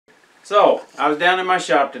So, I was down in my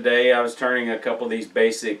shop today. I was turning a couple of these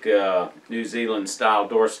basic New Zealand style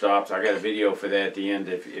door stops. I got a video for that at the end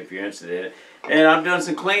if you're interested in it. And I'm doing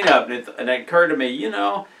some cleanup, and it occurred to me, you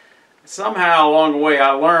know, somehow along the way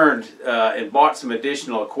I learned and bought some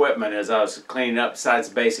additional equipment as I was cleaning up besides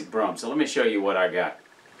basic broom. So let me show you what I got.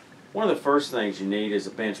 One of the first things you need is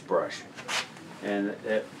a bench brush. And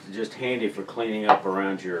that's just handy for cleaning up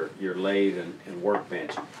around your lathe and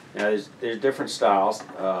workbench. Now there's different styles.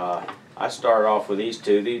 I started off with these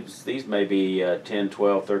two. These may be 10,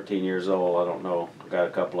 12, 13 years old. I don't know. I've got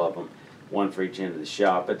a couple of them, one for each end of the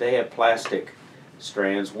shop. But they have plastic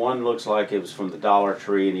strands. One looks like it was from the Dollar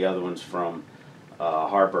Tree, and the other one's from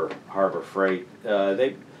Harbor Freight.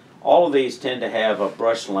 All of these tend to have a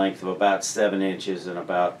brush length of about 7 inches and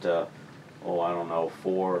about oh, I don't know,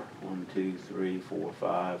 4, 1, 2, 3, 4,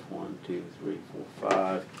 5, 1, 2, 3, 4,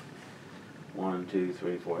 5, 1, 2,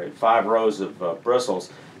 3, 4, 8, 5 rows of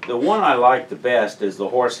bristles. The one I like the best is the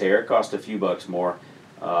horsehair. It costs a few bucks more,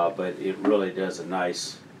 but it really does a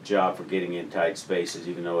nice job for getting in tight spaces,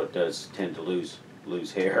 even though it does tend to lose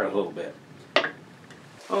hair a little bit.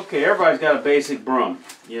 Okay, everybody's got a basic broom.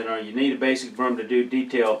 You know, you need a basic broom to do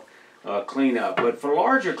detail cleanup, but for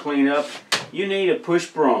larger cleanup, you need a push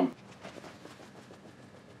broom.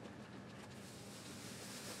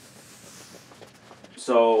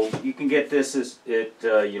 So you can get this at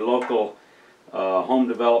your local home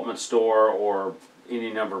development store or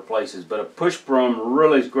any number of places. But a push broom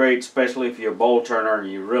really is great, especially if you're a bowl turner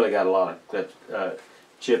and you really got a lot of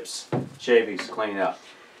chips, shavings to clean up.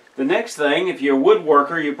 The next thing, if you're a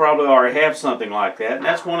woodworker, you probably already have something like that. And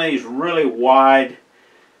that's one of these really wide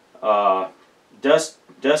dust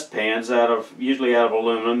pans usually out of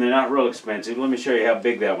aluminum. They're not real expensive. Let me show you how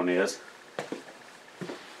big that one is.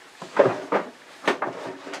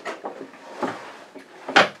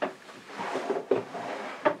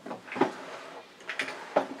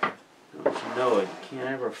 You can't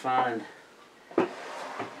ever find a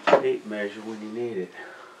tape measure when you need it.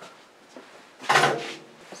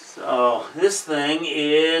 So this thing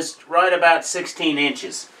is right about 16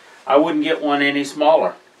 inches. I wouldn't get one any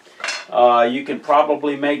smaller. You can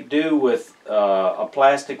probably make do with a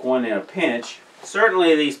plastic one in a pinch.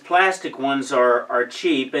 Certainly these plastic ones are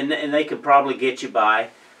cheap, and they could probably get you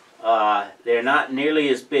by. They're not nearly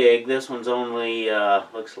as big. This one's only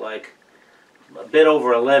looks like a bit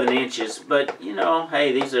over 11 inches, but you know,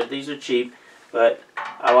 hey, these are cheap, but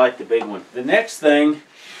I like the big one. The next thing,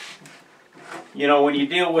 you know, when you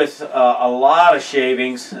deal with a lot of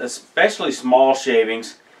shavings, especially small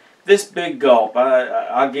shavings, this big gulp,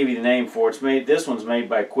 I'll give you the name for it. This one's made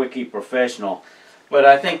by Quickie Professional, but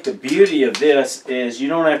I think the beauty of this is you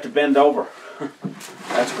don't have to bend over.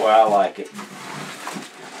 That's why I like it.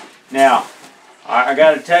 Now, I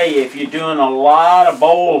got to tell you, if you're doing a lot of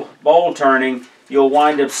bowl turning, you'll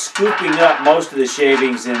wind up scooping up most of the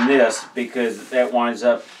shavings in this because that winds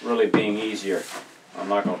up really being easier. I'm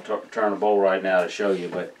not going to turn a bowl right now to show you,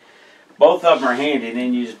 but both of them are handy, and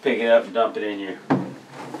then you just pick it up and dump it in your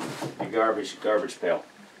garbage pail.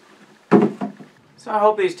 So I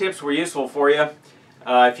hope these tips were useful for you.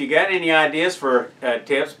 If you got any ideas for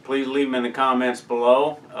tips, please leave them in the comments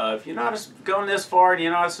below. If you're not going this far and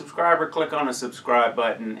you're not a subscriber, click on the subscribe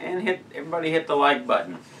button and everybody hit the like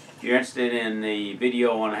button. If you're interested in the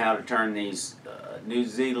video on how to turn these New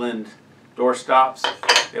Zealand door stops,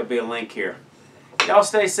 there'll be a link here. Y'all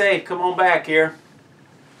stay safe. Come on back here.